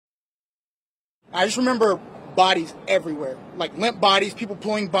I just remember bodies everywhere, like limp bodies, people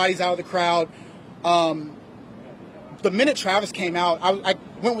pulling bodies out of the crowd. The minute Travis came out, I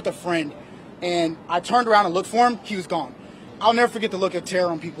went with a friend, and I turned around and looked for him. He was gone. I'll never forget the look of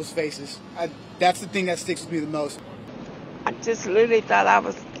terror on people's faces. That's the thing that sticks with me the most. I just literally thought I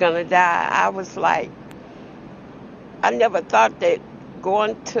was gonna die. I was like, I never thought that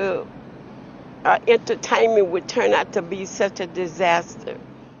going to entertainment would turn out to be such a disaster.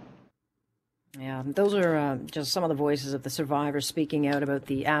 Yeah, those are just some of the voices of the survivors speaking out about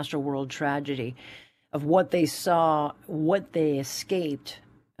the Astroworld tragedy, of what they saw, what they escaped,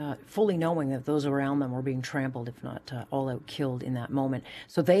 fully knowing that those around them were being trampled, if not all out killed in that moment.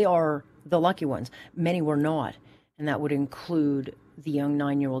 So they are the lucky ones. Many were not, and that would include the young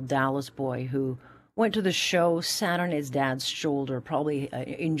 9-year-old Dallas boy who went to the show, sat on his dad's shoulder, probably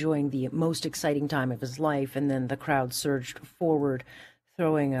enjoying the most exciting time of his life, and then the crowd surged forward,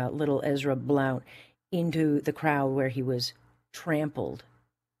 throwing little Ezra Blount into the crowd where he was trampled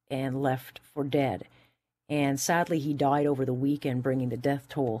and left for dead. And sadly, he died over the weekend, bringing the death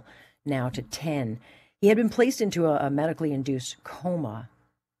toll now to 10. He had been placed into a medically induced coma.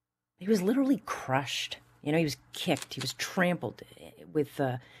 He was literally crushed. You know, he was kicked, he was trampled with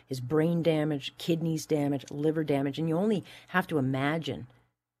his brain damage, kidneys damage, liver damage. And you only have to imagine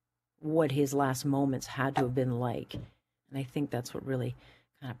what his last moments had to have been like. And I think that's what really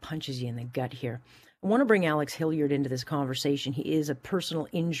kind of punches you in the gut here. I want to bring Alex Hilliard into this conversation. He is a personal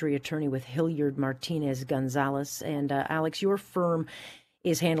injury attorney with Hilliard Martinez Gonzalez. And Alex, your firm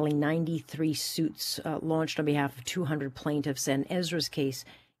is handling 93 suits launched on behalf of 200 plaintiffs, and Ezra's case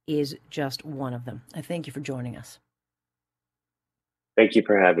is just one of them. I thank you for joining us. Thank you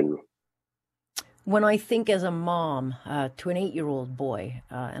for having me. When I think as a mom to an 8-year-old boy,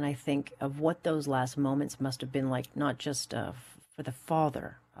 and I think of what those last moments must have been like, not just for the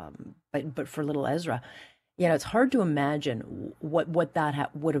father, but for little Ezra, you know, it's hard to imagine what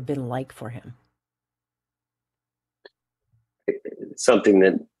that would have been like for him. It's something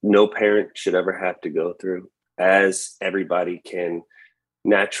that no parent should ever have to go through. As everybody can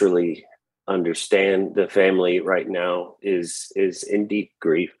naturally understand, the family right now is in deep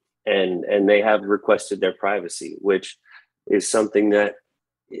grief, and they have requested their privacy, which is something that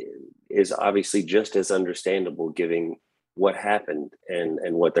is obviously just as understandable given what happened and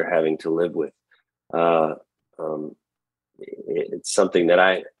what they're having to live with. It's something that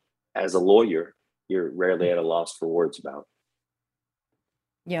I, as a lawyer, you're rarely at a loss for words about.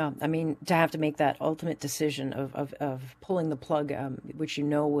 Yeah, I mean, to have to make that ultimate decision of pulling the plug, which you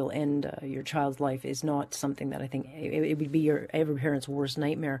know will end your child's life, is not something that I think it would be every parent's worst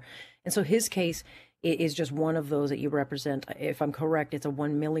nightmare. And so his case is just one of those that you represent. If I'm correct, it's a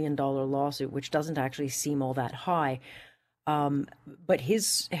 $1 million lawsuit, which doesn't actually seem all that high. But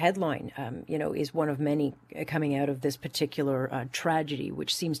his headline, is one of many coming out of this particular tragedy,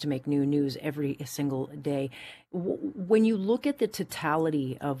 which seems to make new news every single day. When you look at the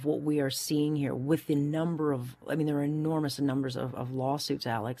totality of what we are seeing here with the number of, there are enormous numbers of lawsuits,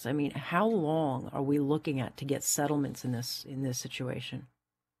 Alex. I mean, how long are we looking at to get settlements in this situation?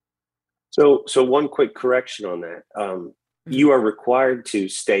 So one quick correction on that. You are required to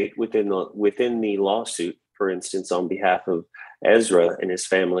state within the lawsuit, for instance, on behalf of Ezra and his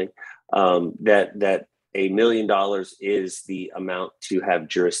family, that $1 million is the amount to have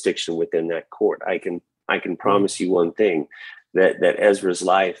jurisdiction within that court. I can promise you one thing, that Ezra's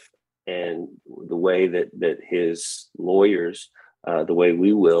life and the way that his lawyers, the way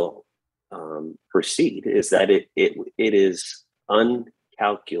we will proceed, is that it is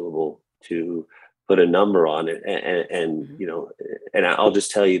uncalculable to put a number on it, and I'll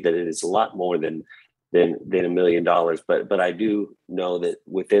just tell you that it is a lot more than $1 million. But I do know that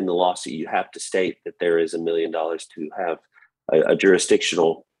within the lawsuit, you have to state that there is $1 million to have a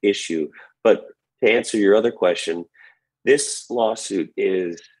jurisdictional issue. But to answer your other question, this lawsuit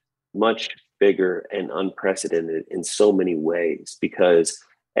is much bigger and unprecedented in so many ways, because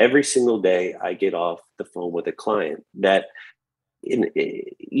every single day I get off the phone with a client that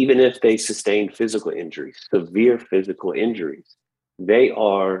even if they sustain physical injuries, severe physical injuries, they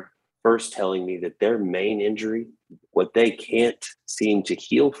are first telling me that their main injury, what they can't seem to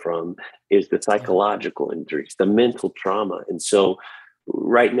heal from, is the psychological injuries, the mental trauma. And so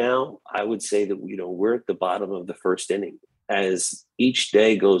right now, I would say that, we're at the bottom of the first inning. As each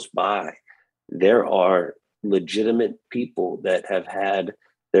day goes by, there are legitimate people that have had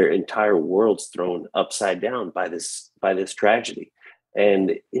their entire worlds thrown upside down by this tragedy.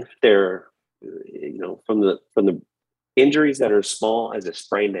 And if they're, from the injuries that are small as a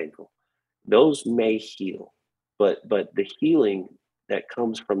sprained ankle, those may heal, but the healing that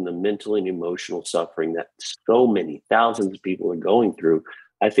comes from the mental and emotional suffering that so many thousands of people are going through,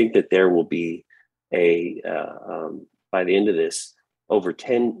 I think that there will be by the end of this, over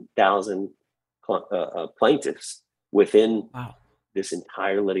 10,000 plaintiffs within Wow. this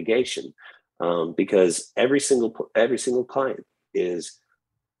entire litigation, because every single client is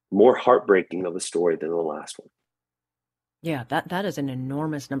more heartbreaking of a story than the last one. Yeah, that is an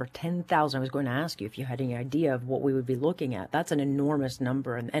enormous number. 10,000. I was going to ask you if you had any idea of what we would be looking at. That's an enormous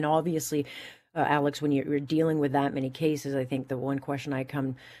number. And obviously, Alex, when you're dealing with that many cases, I think the one question I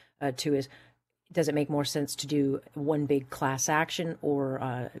come to is, does it make more sense to do one big class action,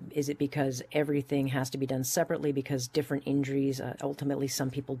 or is it because everything has to be done separately because different injuries, ultimately some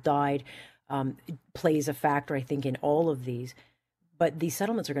people died, plays a factor, I think, in all of these. But these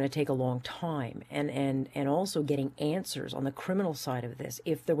settlements are going to take a long time, and also getting answers on the criminal side of this,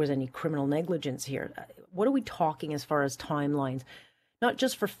 if there was any criminal negligence here. What are we talking as far as timelines, not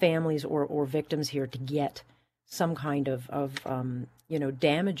just for families or victims here to get some kind of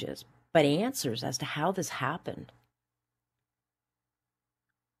damages, but answers as to how this happened?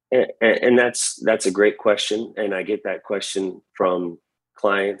 And that's a great question, and I get that question from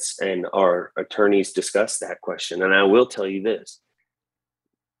clients, and our attorneys discuss that question. And I will tell you this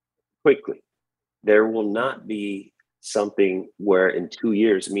quickly: there will not be something where in 2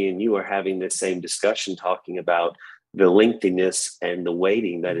 years me and you are having this same discussion talking about the lengthiness and the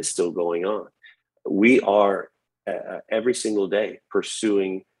waiting that is still going on. We are every single day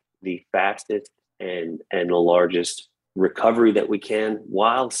pursuing the fastest and the largest recovery that we can,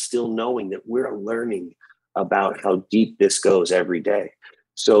 while still knowing that we're learning about how deep this goes every day.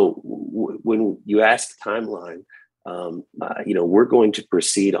 So when you ask timeline, we're going to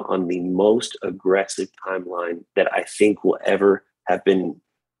proceed on the most aggressive timeline that I think will ever have been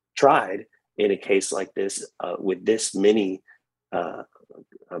tried in a case like this, with this many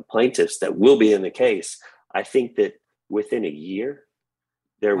plaintiffs that will be in the case. I think that within a year,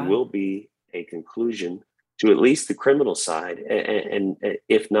 there Wow. will be a conclusion to at least the criminal side, and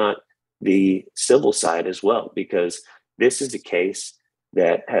if not the civil side as well, because this is a case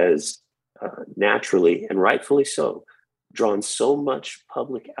that has naturally and rightfully so drawn so much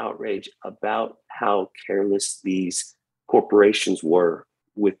public outrage about how careless these corporations were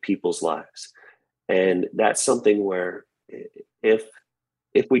with people's lives. And that's something where if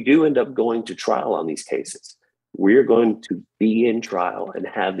we do end up going to trial on these cases, we're going to be in trial and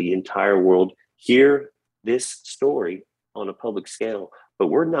have the entire world hear this story on a public scale. But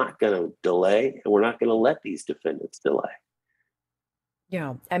we're not going to delay, and we're not going to let these defendants delay.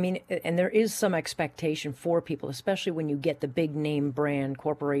 Yeah, I mean, and there is some expectation for people, especially when you get the big name brand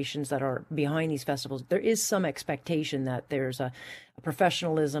corporations that are behind these festivals. There is some expectation that there's a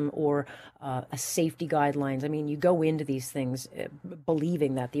professionalism or a safety guidelines. I mean, you go into these things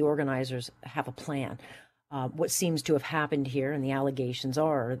believing that the organizers have a plan. What seems to have happened here, and the allegations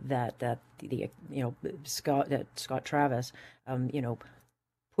are that Scott Travis,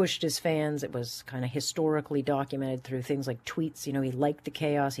 pushed his fans. It was kind of historically documented through things like tweets. He liked the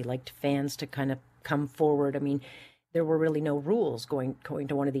chaos. He liked fans to kind of come forward. I mean, there were really no rules going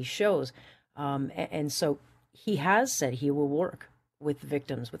to one of these shows. And so he has said he will work with the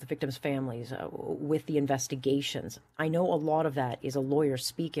victims' families, with the investigations. I know a lot of that is a lawyer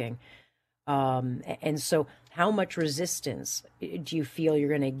speaking. And so how much resistance do you feel you're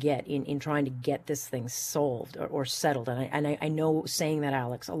going to get in trying to get this thing solved or settled? And I know, saying that,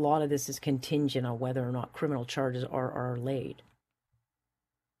 Alex, a lot of this is contingent on whether or not criminal charges are laid.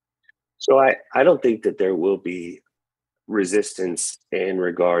 So I don't think that there will be resistance in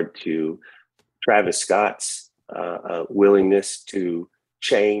regard to Travis Scott's willingness to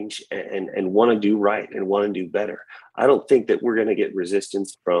change and want to do right and want to do better. I don't think that we're going to get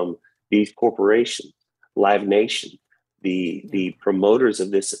resistance from these corporations. Live Nation, the promoters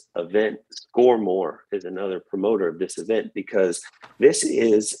of this event. Score More is another promoter of this event, because this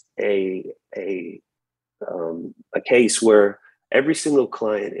is a case where every single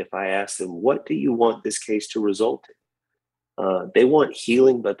client, if I ask them, what do you want this case to result in? They want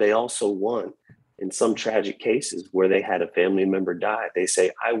healing, but they also want, in some tragic cases where they had a family member die, they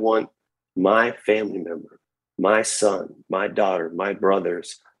say, I want my family member, my son, my daughter, my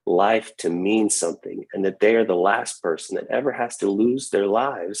brother's life to mean something, and that they are the last person that ever has to lose their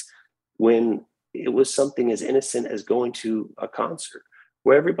lives when it was something as innocent as going to a concert,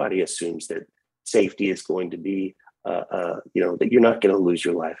 where everybody assumes that safety is going to be, that you're not going to lose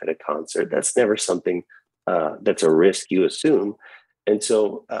your life at a concert. That's never something that's a risk you assume. And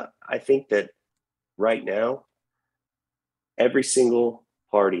so I think that right now, every single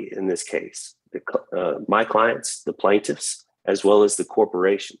party in this case, my clients, the plaintiffs, as well as the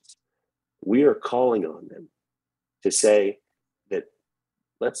corporations. We are calling on them to say that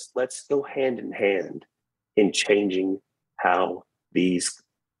let's go hand in hand in changing how these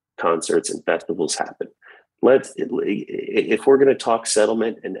concerts and festivals happen. If we're going to talk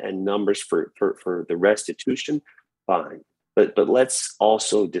settlement and numbers for the restitution, fine. But let's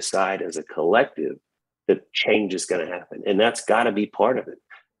also decide as a collective that change is going to happen. And that's got to be part of it,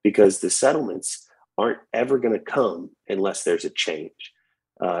 because the settlements aren't ever going to come unless there's a change.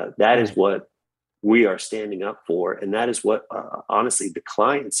 That is what we are standing up for. And that is what, honestly, the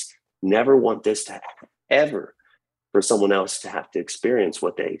clients never want this to ever for someone else to have to experience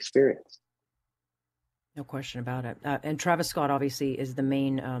what they experience. No question about it. And Travis Scott obviously is the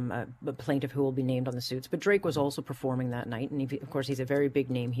main plaintiff who will be named on the suits. But Drake was also performing that night. And of course, he's a very big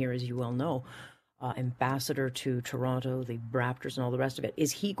name here, as you well know. Ambassador to Toronto, the Raptors, and all the rest of it.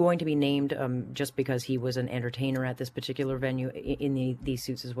 Is he going to be named just because he was an entertainer at this particular venue in these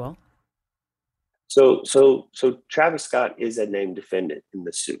suits as well? So Travis Scott is a named defendant in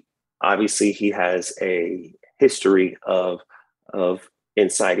the suit. Obviously, he has a history of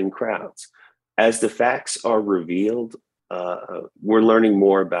inciting crowds. As the facts are revealed, we're learning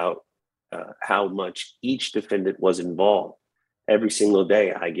more about how much each defendant was involved. Every single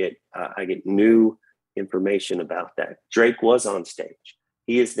day, I get new information about that. Drake was on stage.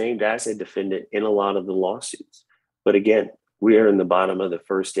 He is named as a defendant in a lot of the lawsuits. But again, we are in the bottom of the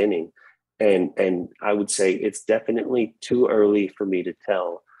first inning, and I would say it's definitely too early for me to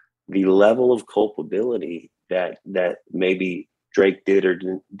tell the level of culpability that maybe Drake did or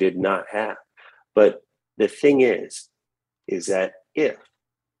did not have. But the thing is that if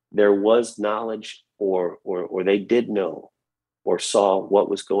there was knowledge or they did know or saw what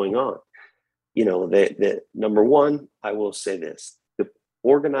was going on, the number one, I will say this: the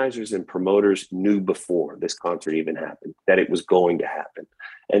organizers and promoters knew before this concert even happened that it was going to happen,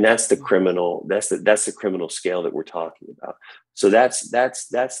 and that's the criminal. That's the criminal scale that we're talking about. So that's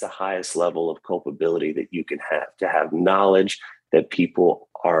the highest level of culpability that you can have, to have knowledge that people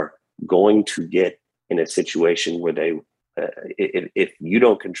are going to get in a situation where they, if you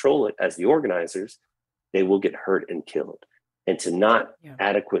don't control it as the organizers, they will get hurt and killed. And to not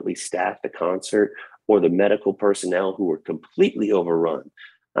adequately staff the concert, or the medical personnel who were completely overrun.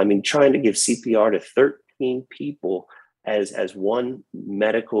 I mean, trying to give CPR to 13 people as one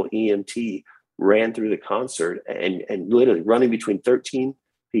medical EMT ran through the concert, and literally running between 13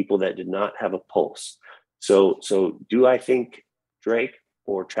 people that did not have a pulse. So do I think Drake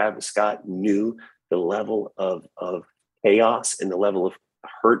or Travis Scott knew the level of chaos and the level of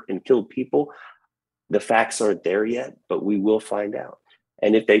hurt and killed people? The facts aren't there yet, but we will find out.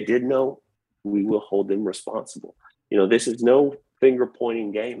 And if they did know, we will hold them responsible. This is no finger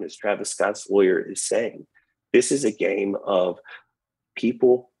pointing game, as Travis Scott's lawyer is saying. This is a game of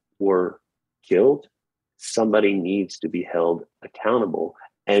people were killed. Somebody needs to be held accountable,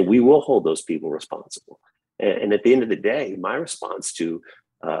 and we will hold those people responsible. And at the end of the day, my response to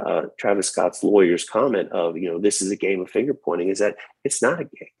Travis Scott's lawyer's comment of, this is a game of finger pointing, is that it's not a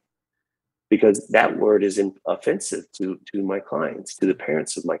game. Because that word is offensive to my clients, to the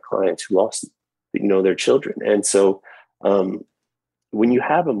parents of my clients who lost, their children. And so when you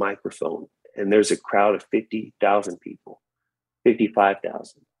have a microphone and there's a crowd of 50,000 people,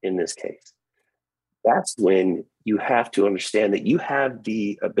 55,000 in this case, that's when you have to understand that you have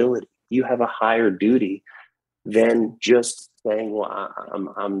the ability, you have a higher duty than just saying, well,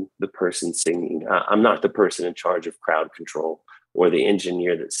 I'm the person singing. I'm not the person in charge of crowd control or the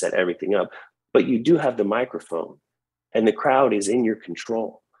engineer that set everything up, but you do have the microphone and the crowd is in your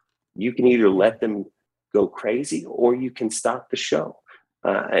control. You can either let them go crazy or you can stop the show.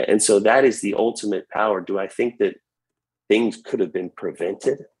 And so that is the ultimate power. Do I think that things could have been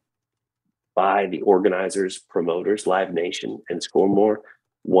prevented by the organizers, promoters, Live Nation, and ScoreMore?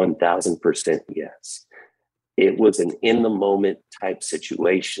 1,000% yes. It was an in the moment type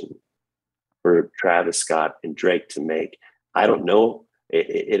situation for Travis Scott and Drake to make. I don't know.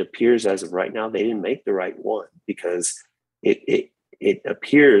 It appears as of right now, they didn't make the right one, because it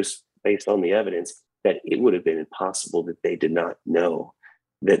appears based on the evidence that it would have been impossible that they did not know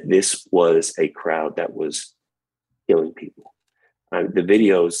that this was a crowd that was killing people. The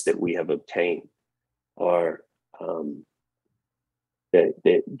videos that we have obtained are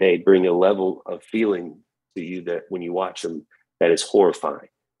that they bring a level of feeling to you that when you watch them, that is horrifying.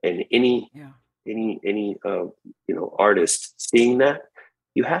 And any artist seeing that,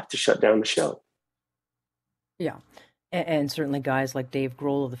 you have to shut down the show. Yeah. And certainly guys like Dave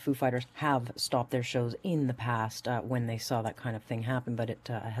Grohl of the Foo Fighters have stopped their shows in the past when they saw that kind of thing happen, but it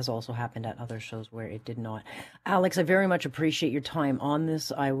has also happened at other shows where it did not. Alex, I very much appreciate your time on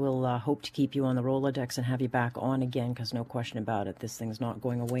this. I will hope to keep you on the Rolodex and have you back on again, because no question about it, this thing's not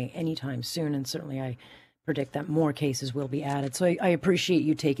going away anytime soon, and certainly I predict that more cases will be added. So I appreciate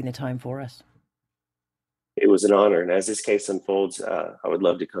you taking the time for us. It was an honor, and as this case unfolds, I would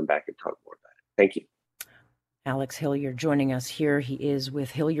love to come back and talk more about it. Thank you. Alex Hilliard joining us here. He is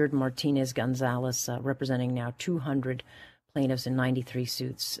with Hilliard Martinez Gonzalez, representing now 200 plaintiffs in 93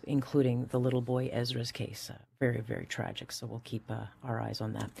 suits, including the little boy Ezra's case. Very, very tragic. So we'll keep our eyes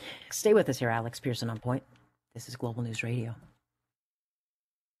on that. Stay with us here, Alex Pearson on Point. This is Global News Radio.